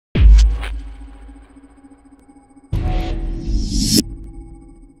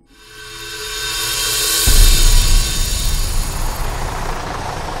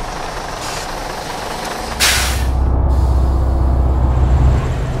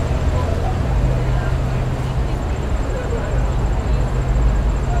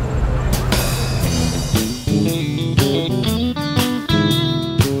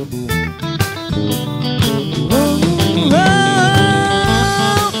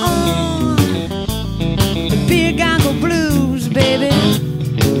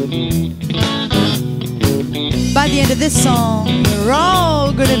this song, we're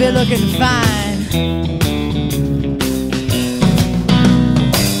all gonna be looking fine.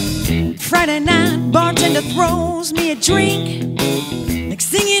 Friday night, bartender throws me a drink. Next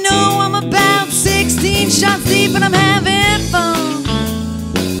thing you know, I'm about 16 shots deep and I'm having fun.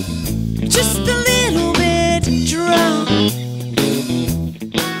 Just a little bit drunk.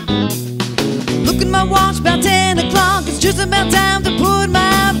 Look at my watch, about 10 o'clock. It's just about time to put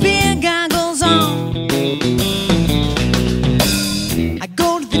my beer goggles on. I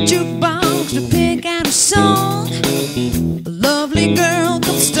go to the jukebox to pick out a song. A lovely girl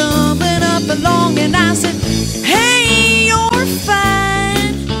comes stumbling up along and I said, hey, you're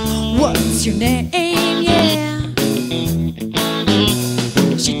fine. What's your name? Yeah.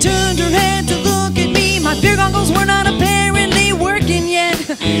 She turned her head to look at me. My beer goggles were not apparently working yet,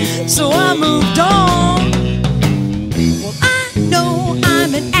 so I moved on. Well, I know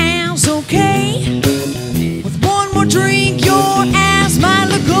I'm an ass, okay? With one more drink, your ass might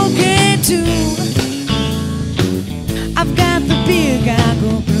look okay too. I've got the beer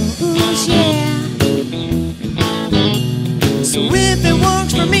goggle blues, yeah. So if it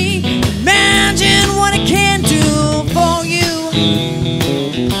works for me, imagine what it can do for you.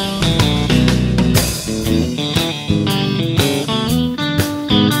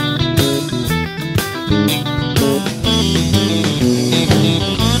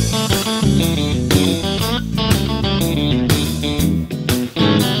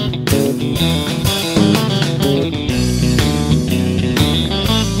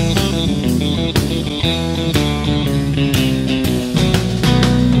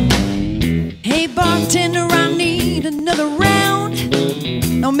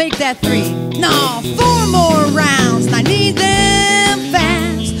 Make that 3, no, 4 more rounds. I need them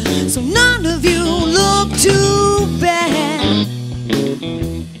fast, so none of you look too bad.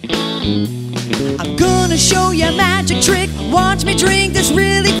 I'm gonna show you a magic trick. Watch me drink this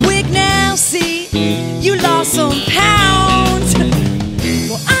really quick. Now see, you lost some pounds.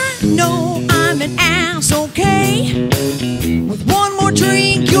 Well, I know I'm an ass, okay? With one more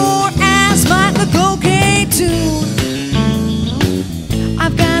drink, your ass might look okay too.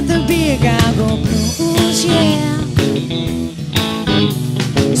 I've got the beer goggle blues, yeah.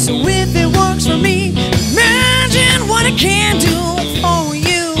 So if it works for me, imagine what it can do for you.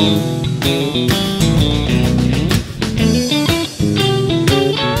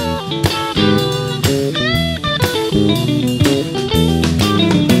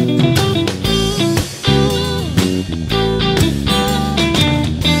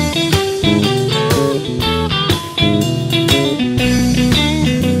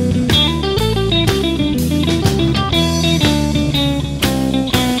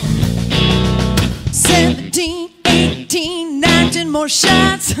 More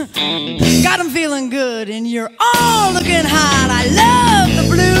shots, got 'em feeling good, and you're all looking hot. I love the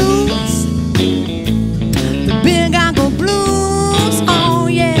blues.